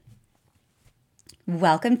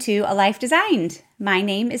Welcome to A Life Designed. My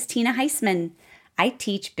name is Tina Heisman. I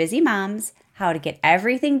teach busy moms how to get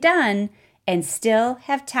everything done and still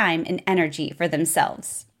have time and energy for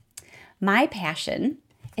themselves. My passion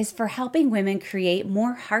is for helping women create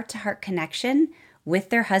more heart-to-heart connection with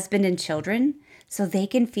their husband and children so they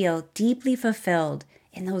can feel deeply fulfilled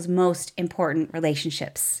in those most important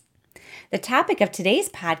relationships. The topic of today's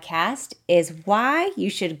podcast is why you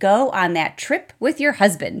should go on that trip with your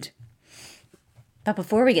husband. But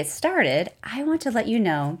before we get started, I want to let you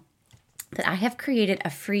know that I have created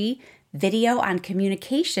a free video on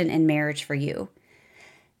communication in marriage for you.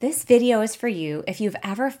 This video is for you if you've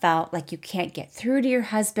ever felt like you can't get through to your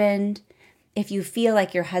husband, if you feel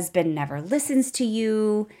like your husband never listens to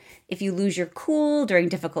you, if you lose your cool during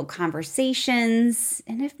difficult conversations,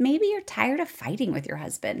 and if maybe you're tired of fighting with your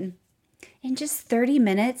husband. In just 30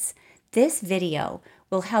 minutes, this video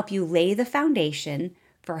will help you lay the foundation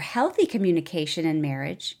for healthy communication in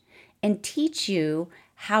marriage and teach you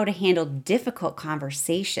how to handle difficult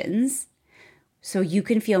conversations so you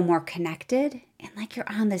can feel more connected and like you're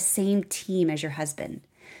on the same team as your husband.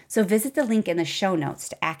 So visit the link in the show notes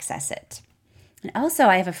to access it. And also,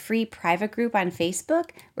 I have a free private group on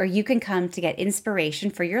Facebook where you can come to get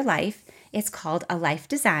inspiration for your life. It's called A Life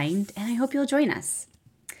Designed, and I hope you'll join us.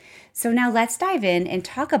 So now let's dive in and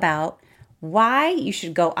talk about why you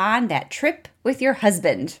should go on that trip with your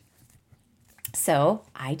husband. So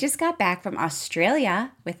I just got back from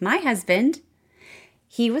Australia with my husband.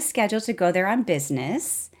 He was scheduled to go there on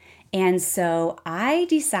business. And so I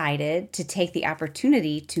decided to take the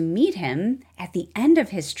opportunity to meet him at the end of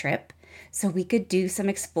his trip so we could do some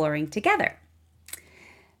exploring together.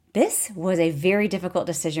 This was a very difficult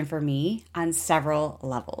decision for me on several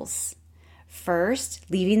levels. First,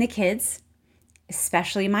 leaving the kids,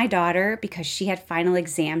 especially my daughter, because she had final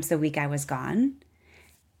exams the week I was gone.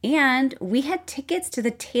 And we had tickets to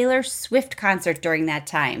the Taylor Swift concert during that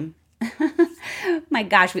time. My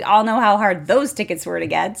gosh, we all know how hard those tickets were to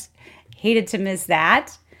get. Hated to miss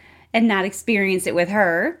that and not experience it with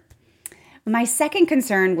her. My second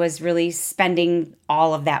concern was really spending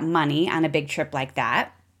all of that money on a big trip like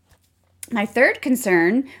that. My third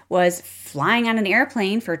concern was flying on an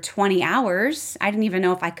airplane for 20 hours. I didn't even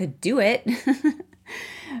know if I could do it.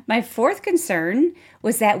 My fourth concern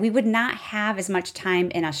was that we would not have as much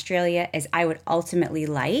time in Australia as I would ultimately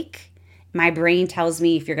like. My brain tells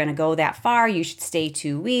me if you're going to go that far, you should stay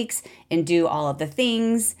 2 weeks and do all of the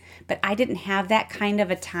things. But I didn't have that kind of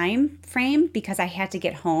a time frame because I had to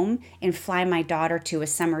get home and fly my daughter to a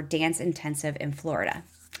summer dance intensive in Florida.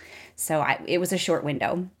 So it was a short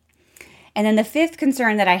window. And then the fifth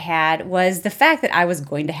concern that I had was the fact that I was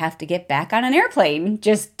going to have to get back on an airplane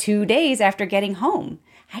just 2 days after getting home.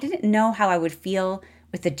 I didn't know how I would feel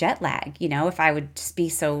with the jet lag, if I would just be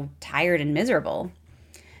so tired and miserable.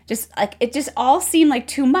 It just all seemed like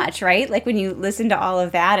too much, right? Like when you listen to all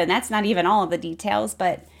of that, and that's not even all of the details,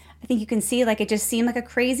 but I think you can see it just seemed like a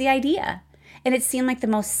crazy idea. And it seemed like the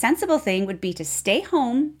most sensible thing would be to stay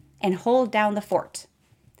home and hold down the fort.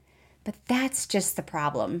 But that's just the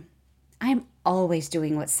problem. I'm always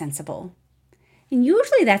doing what's sensible. And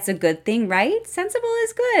usually that's a good thing, right? Sensible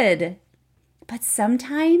is good. But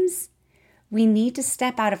sometimes we need to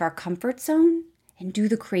step out of our comfort zone and do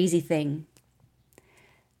the crazy thing.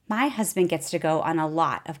 My husband gets to go on a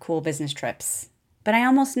lot of cool business trips, but I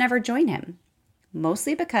almost never join him,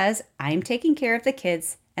 mostly because I'm taking care of the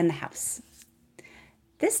kids and the house.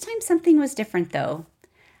 This time something was different though.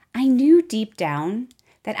 I knew deep down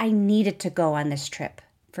that I needed to go on this trip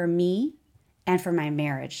for me and for my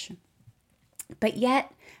marriage. But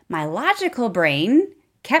yet, my logical brain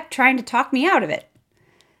kept trying to talk me out of it.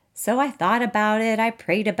 So I thought about it, I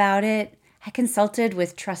prayed about it, I consulted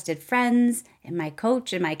with trusted friends and my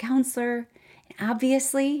coach and my counselor, and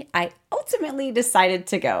obviously, I ultimately decided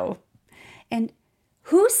to go. And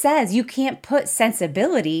who says you can't put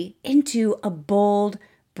sensibility into a bold,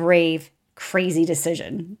 brave, crazy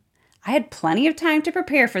decision? I had plenty of time to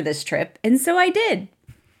prepare for this trip, and so I did.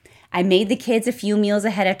 I made the kids a few meals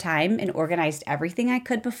ahead of time and organized everything I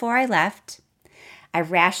could before I left. I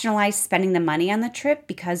rationalized spending the money on the trip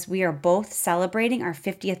because we are both celebrating our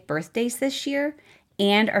 50th birthdays this year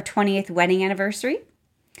and our 20th wedding anniversary.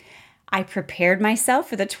 I prepared myself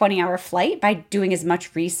for the 20-hour flight by doing as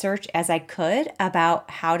much research as I could about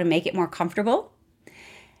how to make it more comfortable.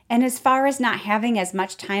 And as far as not having as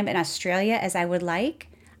much time in Australia as I would like,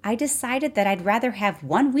 I decided that I'd rather have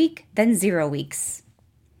 1 week than 0 weeks.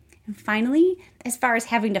 And finally, as far as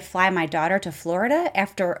having to fly my daughter to Florida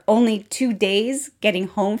after only 2 days getting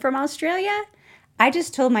home from Australia, I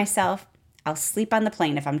just told myself, I'll sleep on the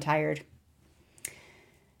plane if I'm tired.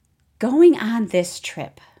 Going on this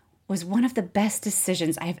trip was one of the best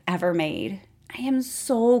decisions I've ever made. I am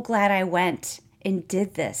so glad I went and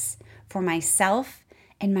did this for myself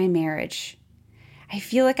and my marriage. I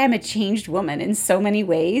feel like I'm a changed woman in so many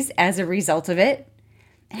ways as a result of it.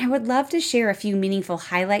 And I would love to share a few meaningful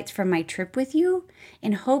highlights from my trip with you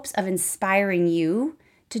in hopes of inspiring you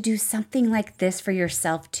to do something like this for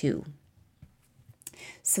yourself too.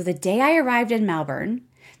 So the day I arrived in Melbourne,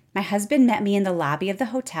 my husband met me in the lobby of the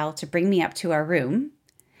hotel to bring me up to our room.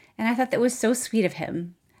 And I thought that was so sweet of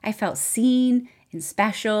him. I felt seen and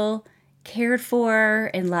special, cared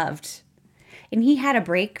for, and loved. And he had a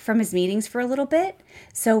break from his meetings for a little bit,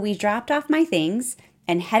 so we dropped off my things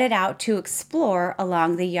and headed out to explore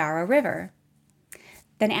along the Yarra River.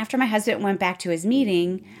 Then after my husband went back to his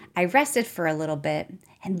meeting, I rested for a little bit,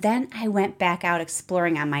 and then I went back out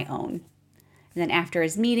exploring on my own. And then after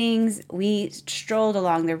his meetings, we strolled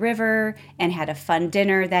along the river and had a fun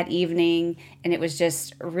dinner that evening, and it was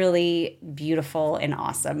just really beautiful and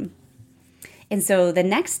awesome. And so the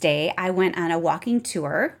next day, I went on a walking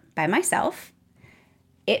tour by myself.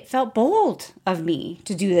 It felt bold of me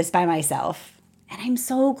to do this by myself, and I'm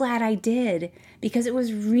so glad I did because it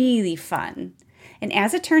was really fun. And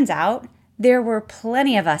as it turns out, there were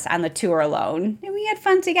plenty of us on the tour alone, and we had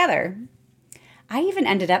fun together. I even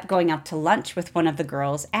ended up going out to lunch with one of the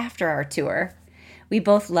girls after our tour. We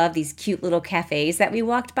both love these cute little cafes that we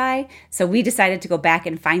walked by, so we decided to go back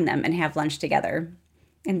and find them and have lunch together.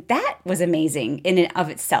 And that was amazing in and of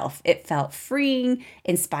itself. It felt freeing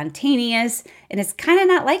and spontaneous, and it's kind of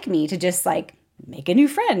not like me to just make a new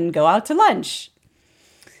friend and go out to lunch.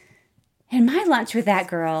 And my lunch with that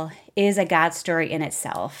girl is a God story in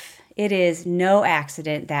itself. It is no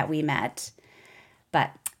accident that we met,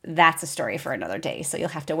 but that's a story for another day, so you'll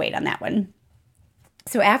have to wait on that one.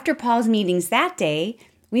 So after Paul's meetings that day,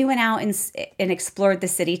 we went out and explored the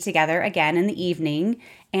city together again in the evening,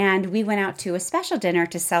 and we went out to a special dinner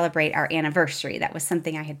to celebrate our anniversary. That was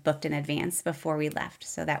something I had booked in advance before we left,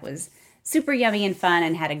 so that was super yummy and fun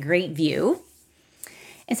and had a great view.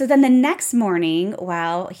 And so then the next morning,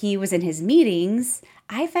 while he was in his meetings,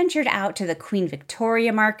 I ventured out to the Queen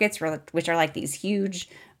Victoria markets, which are like these huge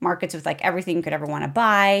markets with everything you could ever want to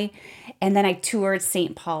buy. And then I toured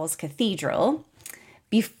St. Paul's Cathedral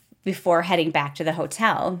before heading back to the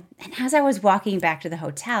hotel. And as I was walking back to the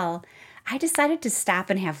hotel, I decided to stop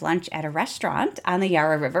and have lunch at a restaurant on the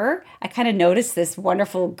Yarra River. I kind of noticed this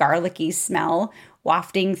wonderful garlicky smell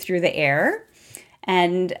wafting through the air.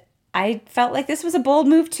 And I felt like this was a bold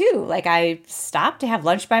move too. I stopped to have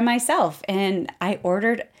lunch by myself, and I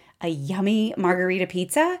ordered a yummy margarita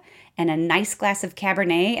pizza and a nice glass of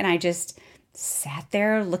Cabernet, and I just sat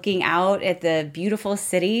there looking out at the beautiful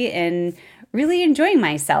city and really enjoying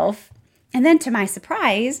myself. And then to my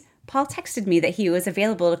surprise, Paul texted me that he was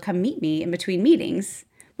available to come meet me in between meetings,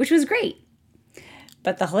 which was great.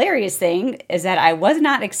 But the hilarious thing is that I was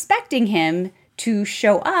not expecting him to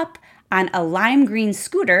show up on a lime green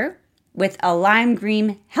scooter with a lime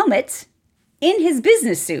green helmet in his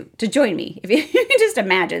business suit to join me. If you can just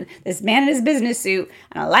imagine this man in his business suit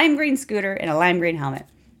on a lime green scooter and a lime green helmet.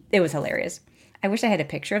 It was hilarious. I wish I had a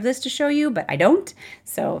picture of this to show you, but I don't.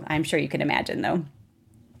 So I'm sure you can imagine though.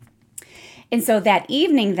 And so that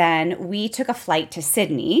evening then, we took a flight to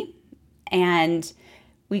Sydney, and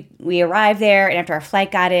we arrived there, and after our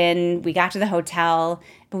flight got in, we got to the hotel,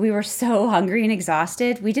 but we were so hungry and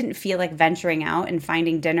exhausted. We didn't feel like venturing out and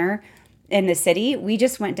finding dinner in the city. We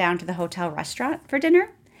just went down to the hotel restaurant for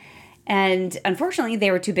dinner. And unfortunately, they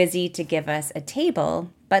were too busy to give us a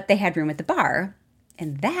table, but they had room at the bar.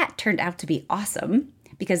 And that turned out to be awesome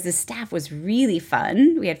because the staff was really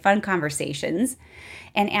fun. We had fun conversations.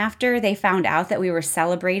 And after they found out that we were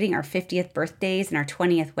celebrating our 50th birthdays and our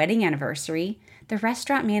 20th wedding anniversary, the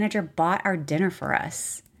restaurant manager bought our dinner for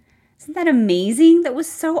us. Isn't that amazing? That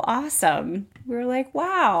was so awesome. We were like,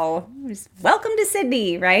 wow, welcome to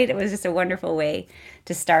Sydney, right? It was just a wonderful way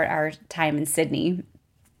to start our time in Sydney.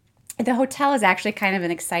 The hotel is actually kind of an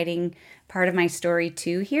exciting part of my story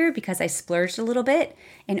too here because I splurged a little bit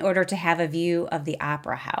in order to have a view of the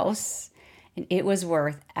Opera House, and it was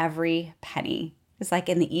worth every penny. It was like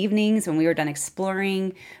in the evenings when we were done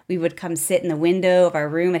exploring, we would come sit in the window of our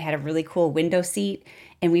room. It had a really cool window seat,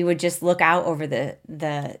 and we would just look out over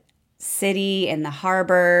the city and the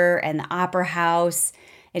harbor and the Opera House.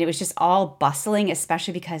 And it was just all bustling,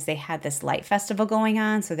 especially because they had this light festival going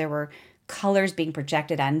on. So there were colors being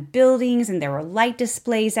projected on buildings, and there were light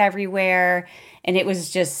displays everywhere. And it was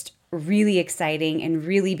just really exciting and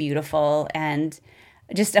really beautiful, and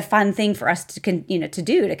just a fun thing for us to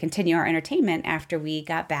do to continue our entertainment after we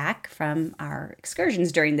got back from our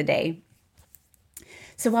excursions during the day.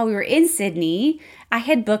 So while we were in Sydney, I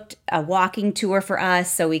had booked a walking tour for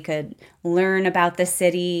us so we could learn about the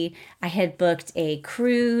city. I had booked a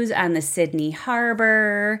cruise on the Sydney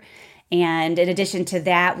Harbor. And in addition to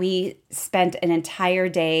that, we spent an entire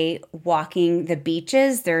day walking the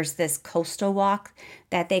beaches. There's this coastal walk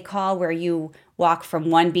that they call where you walk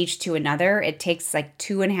from one beach to another. It takes like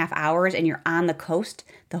 2.5 hours and you're on the coast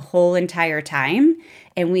the whole entire time.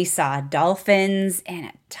 And we saw dolphins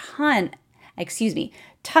and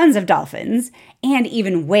tons of dolphins and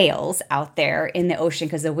even whales out there in the ocean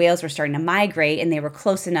because the whales were starting to migrate and they were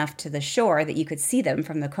close enough to the shore that you could see them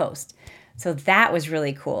from the coast. So that was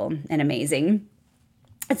really cool and amazing.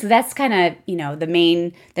 And so that's kind of, the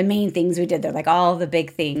main things we did there, like all the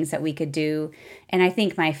big things that we could do. And I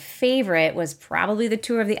think my favorite was probably the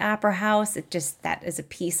tour of the Opera House. That is a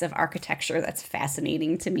piece of architecture that's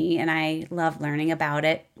fascinating to me and I love learning about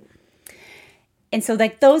it. And so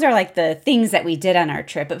those are the things that we did on our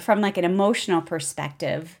trip. But from an emotional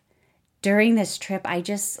perspective, during this trip, I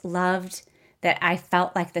just loved that I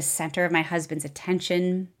felt like the center of my husband's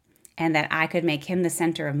attention and that I could make him the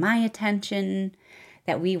center of my attention,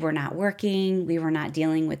 that we were not working, we were not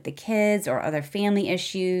dealing with the kids or other family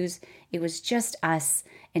issues. It was just us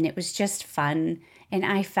and it was just fun. And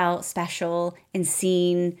I felt special and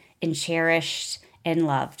seen and cherished and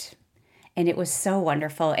loved. And it was so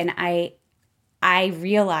wonderful. And I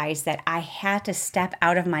realized that I had to step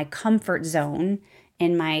out of my comfort zone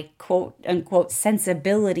and my quote unquote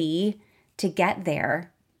sensibility to get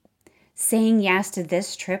there. Saying yes to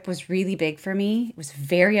this trip was really big for me. It was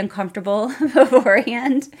very uncomfortable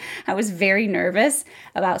beforehand. I was very nervous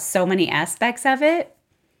about so many aspects of it.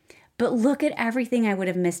 But look at everything I would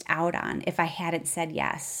have missed out on if I hadn't said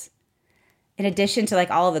yes. In addition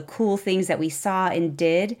to all the cool things that we saw and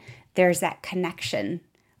did, there's that connection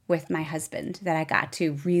with my husband that I got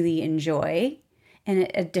to really enjoy in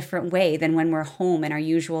a different way than when we're home in our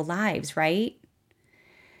usual lives, right?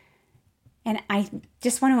 And I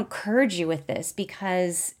just want to encourage you with this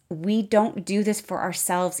because we don't do this for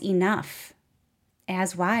ourselves enough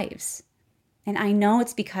as wives. And I know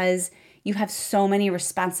it's because you have so many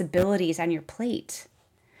responsibilities on your plate.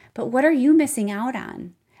 But what are you missing out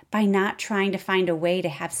on by not trying to find a way to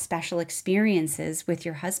have special experiences with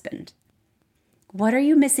your husband? What are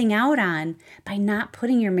you missing out on by not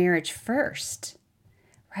putting your marriage first?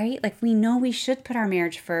 Right? We know we should put our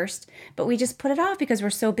marriage first, but we just put it off because we're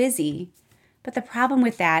so busy. But the problem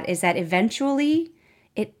with that is that eventually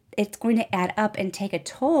it's going to add up and take a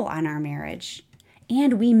toll on our marriage.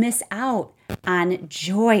 And we miss out on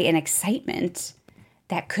joy and excitement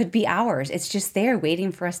that could be ours. It's just there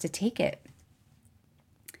waiting for us to take it.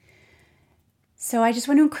 So I just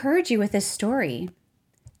want to encourage you with this story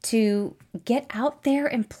to get out there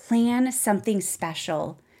and plan something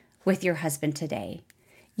special with your husband today.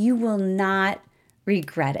 You will not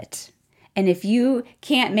regret it. And if you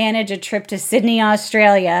can't manage a trip to Sydney,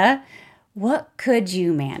 Australia, what could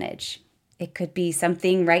you manage? It could be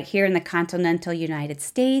something right here in the continental United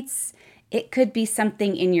States. It could be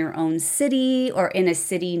something in your own city or in a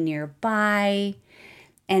city nearby.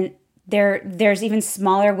 And there's even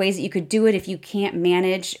smaller ways that you could do it if you can't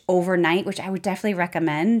manage overnight, which I would definitely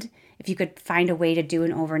recommend if you could find a way to do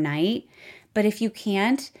an overnight. But if you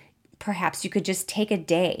can't, perhaps you could just take a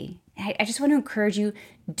day. I just want to encourage you,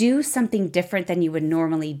 do something different than you would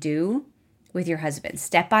normally do with your husband.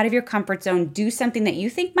 Step out of your comfort zone. Do something that you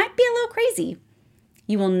think might be a little crazy.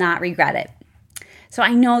 You will not regret it. So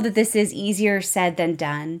I know that this is easier said than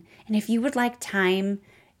done. And if you would like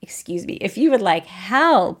if you would like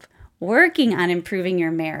help working on improving your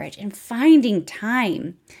marriage and finding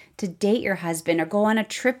time to date your husband or go on a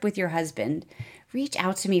trip with your husband, reach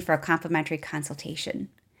out to me for a complimentary consultation.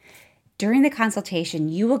 During the consultation,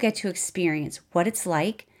 you will get to experience what it's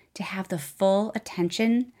like to have the full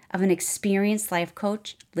attention of an experienced life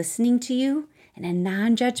coach listening to you in a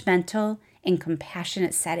non-judgmental and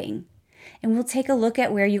compassionate setting. And we'll take a look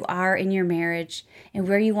at where you are in your marriage and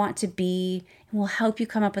where you want to be, and we'll help you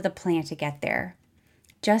come up with a plan to get there.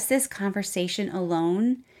 Just this conversation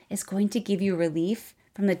alone is going to give you relief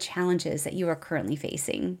from the challenges that you are currently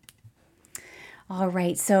facing. All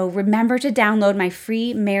right, so remember to download my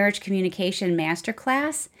free marriage communication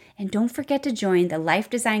masterclass, and don't forget to join the Life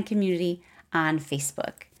Design community on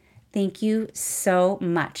Facebook. Thank you so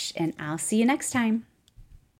much, and I'll see you next time.